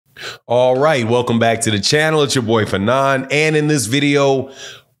All right, welcome back to the channel. It's your boy Fanon, and in this video,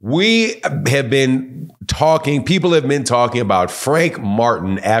 we have been talking, people have been talking about Frank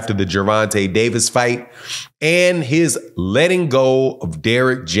Martin after the Gervonta Davis fight and his letting go of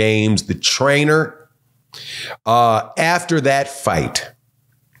Derrick James, the trainer, after that fight.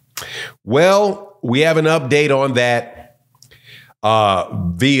 Well, we have an update on that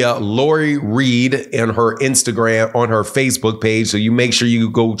via Lori Reed and her Instagram, on her Facebook page. So you make sure you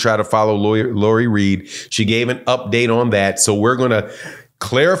go try to follow Lori Reed. She gave an update on that. So we're going to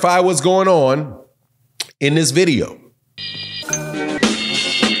clarify what's going on in this video.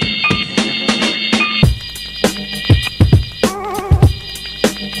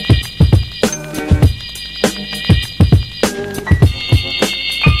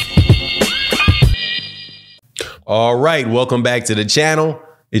 All right, welcome back to the channel.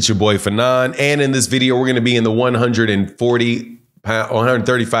 It's your boy Fanon, and in this video, we're going to be in the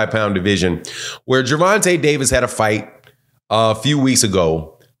 135-pound division, where Gervonta Davis had a fight a few weeks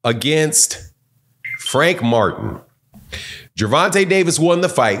ago against Frank Martin. Gervonta Davis won the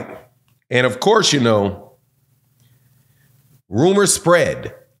fight, and of course, you know, rumors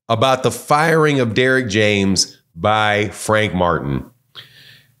spread about the firing of Derrick James by Frank Martin.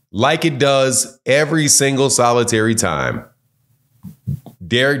 Like it does every single solitary time,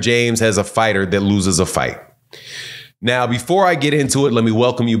 Derrick James has a fighter that loses a fight. Now, before I get into it, let me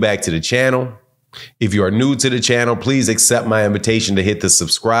welcome you back to the channel. If you are new to the channel, please accept my invitation to hit the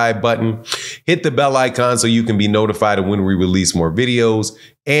subscribe button. Hit the bell icon so you can be notified of when we release more videos.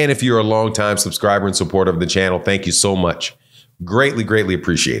 And if you're a longtime subscriber and supporter of the channel, thank you so much. Greatly, greatly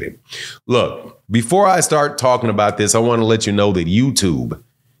appreciate it. Look, before I start talking about this, I want to let you know that YouTube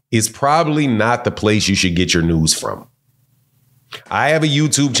is probably not the place you should get your news from. I have a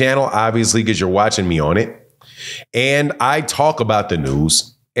YouTube channel, obviously, because you're watching me on it. And I talk about the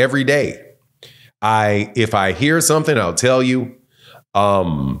news every day. If I hear something, I'll tell you.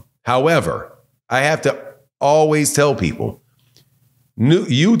 However, I have to always tell people,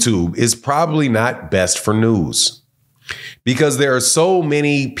 YouTube is probably not best for news. Because there are so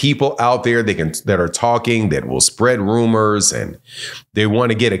many people out there that are talking, that will spread rumors, and they want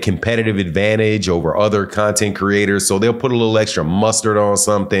to get a competitive advantage over other content creators. So they'll put a little extra mustard on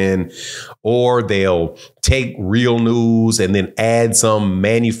something, or they'll take real news and then add some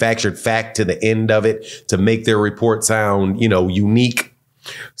manufactured fact to the end of it to make their report sound, unique.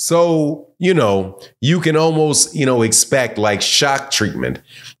 So, you can almost, expect like shock treatment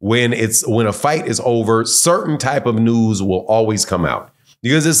when a fight is over. Certain type of news will always come out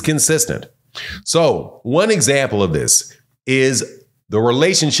because it's consistent. So one example of this is the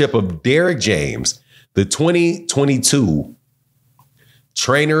relationship of Derrick James, the 2022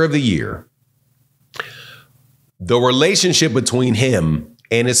 Trainer of the Year, the relationship between him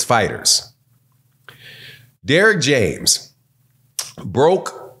and his fighters. Derrick James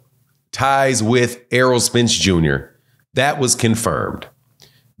broke ties with Errol Spence Jr. That was confirmed.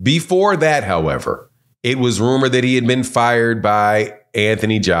 Before that, however, it was rumored that he had been fired by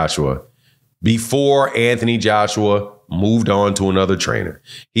Anthony Joshua before Anthony Joshua moved on to another trainer.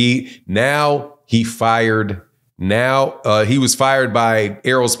 He was fired by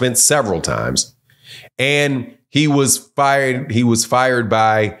Errol Spence several times, and he was fired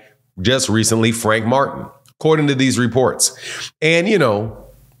by just recently Frank Martin, according to these reports. And you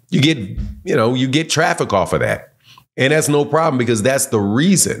get traffic off of that. And that's no problem, because that's the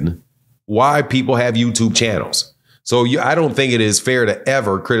reason why people have YouTube channels. So I don't think it is fair to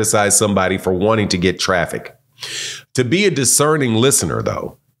ever criticize somebody for wanting to get traffic. To be a discerning listener,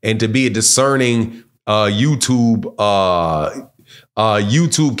 though, and to be a discerning YouTube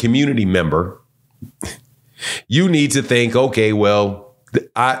community member, you need to think, okay, well,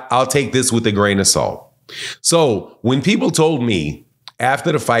 I'll take this with a grain of salt. So when people told me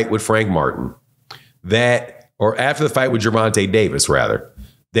after the fight with Frank Martin after the fight with Gervonta Davis, rather,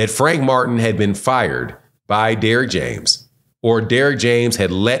 that Frank Martin had been fired by Derrick James, or Derrick James had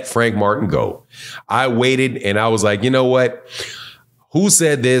let Frank Martin go, I waited and I was like, you know what? Who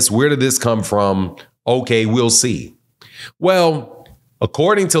said this? Where did this come from? Okay, we'll see. Well,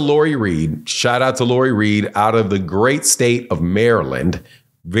 according to Lori Reed, shout out to Lori Reed out of the great state of Maryland,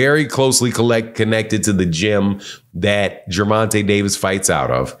 very closely connected to the gym that Gervonta Davis fights out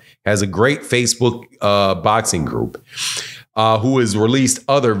of, has a great Facebook boxing group, who has released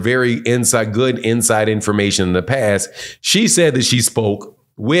other very good inside information in the past. She said that she spoke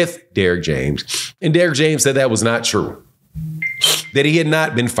with Derrick James, and Derrick James said that was not true, that he had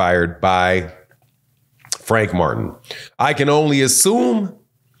not been fired by Frank Martin. I can only assume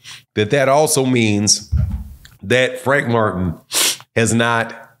that also means that Frank Martin has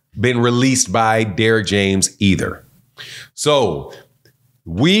not been released by Derrick James either. So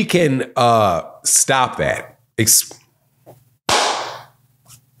we can stop that.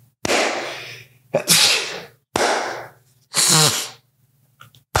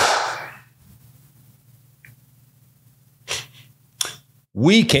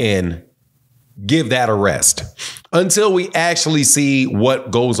 We can give that a rest until we actually see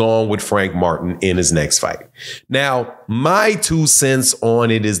what goes on with Frank Martin in his next fight. Now, my 2 cents on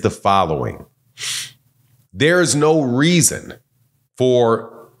it is the following. There's no reason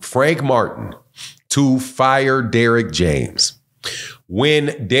for Frank Martin to fire Derrick James.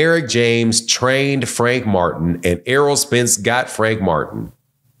 When Derrick James trained Frank Martin and Errol Spence got Frank Martin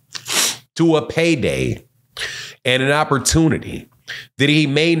to a payday and an opportunity that he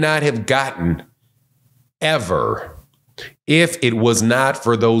may not have gotten ever if it was not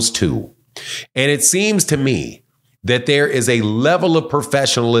for those two. And it seems to me that there is a level of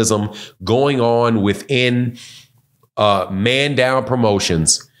professionalism going on within Man Down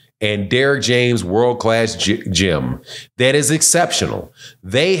Promotions and Derrick James World Class Gym that is exceptional.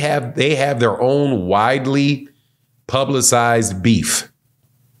 They have their own widely publicized beef.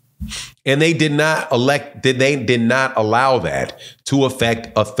 And they did not allow that to affect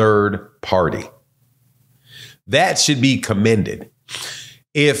a third party. That should be commended.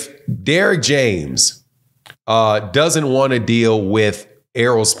 If Derrick James doesn't want to deal with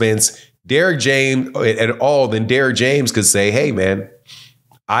Errol Spence, Derrick James at all, then Derrick James could say, hey, man,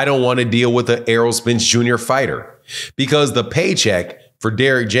 I don't want to deal with an Errol Spence Jr. fighter, because the paycheck for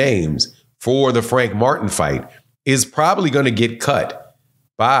Derrick James for the Frank Martin fight is probably going to get cut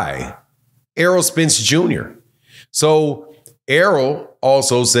by Errol Spence Jr. So Errol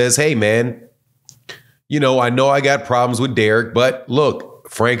also says, hey, man, I know I got problems with Derrick, but look,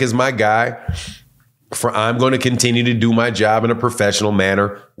 Frank is my guy. I'm going to continue to do my job in a professional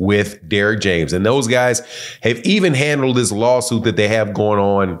manner with Derrick James. And those guys have even handled this lawsuit that they have going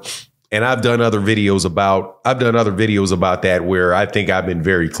on. And I've done other videos about that, where I think I've been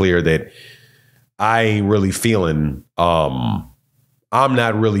very clear that I ain't really feeling I'm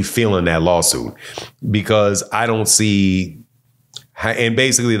not really feeling that lawsuit, because I don't see. And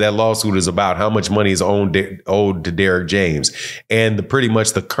basically that lawsuit is about how much money is owed to Derrick James. And pretty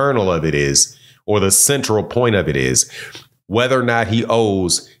much the kernel of it is, or the central point of it is, whether or not he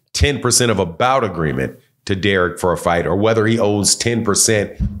owes 10% of a bout agreement to Derrick for a fight, or whether he owes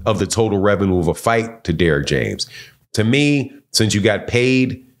 10% of the total revenue of a fight to Derrick James. To me, since you got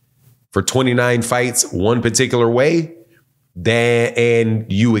paid for 29 fights one particular way,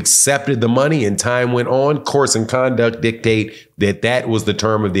 and you accepted the money and time went on, course and conduct dictate that that was the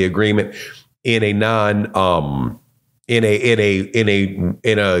term of the agreement in a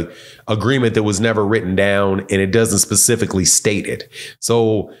agreement that was never written down, and it doesn't specifically state it.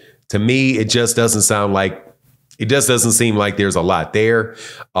 So to me, it just doesn't seem like there's a lot there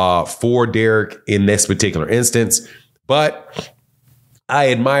for Derrick in this particular instance. But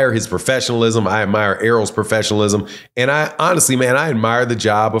I admire his professionalism. I admire Errol's professionalism. And I honestly, man, I admire the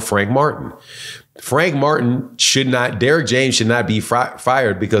job of Frank Martin. Derrick James should not be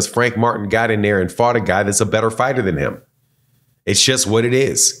fired because Frank Martin got in there and fought a guy that's a better fighter than him. It's just what it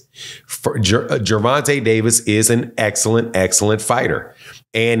is. Gervonta Davis is an excellent, excellent fighter.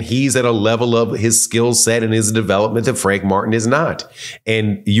 And he's at a level of his skill set and his development that Frank Martin is not.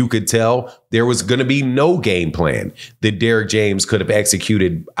 And you could tell there was going to be no game plan that Derrick James could have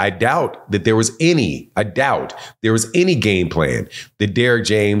executed. I doubt there was any game plan that Derrick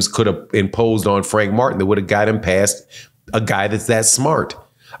James could have imposed on Frank Martin that would have got him past a guy that's that smart,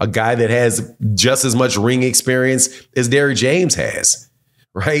 a guy that has just as much ring experience as Derrick James has,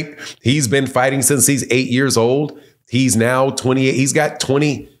 right? He's been fighting since he's 8 years old. He's now 28. He's got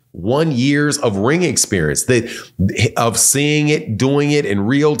 21 years of ring experience, of seeing it, doing it in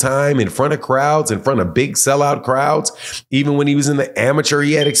real time, in front of crowds, in front of big sellout crowds. Even when he was in the amateur,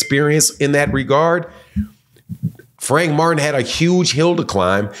 he had experience in that regard. Frank Martin had a huge hill to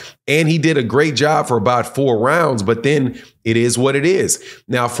climb, and he did a great job for about 4 rounds, but then it is what it is.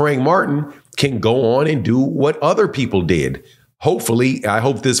 Now, Frank Martin can go on and do what other people did. Hopefully, I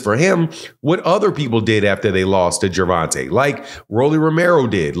hope this for him, what other people did after they lost to Gervonta, like Rolly Romero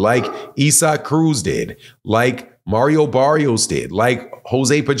did, like Isaac Cruz did, like Mario Barrios did, like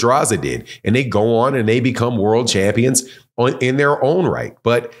Jose Pedraza did. And they go on and they become world champions in their own right.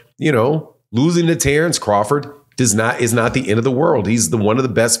 But, losing to Terrence Crawford is not the end of the world. He's one of the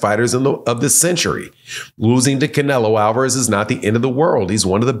best fighters of this century. Losing to Canelo Alvarez is not the end of the world. He's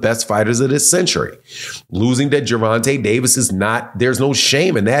one of the best fighters of this century. Losing to Gervonta Davis is not, there's no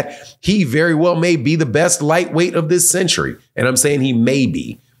shame in that. He very well may be the best lightweight of this century. And I'm saying he may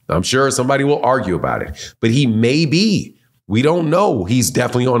be. I'm sure somebody will argue about it, but he may be. We don't know. He's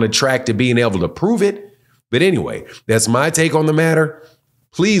definitely on a track to being able to prove it. But anyway, that's my take on the matter.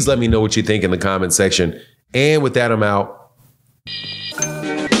 Please let me know what you think in the comment section. And with that, I'm out.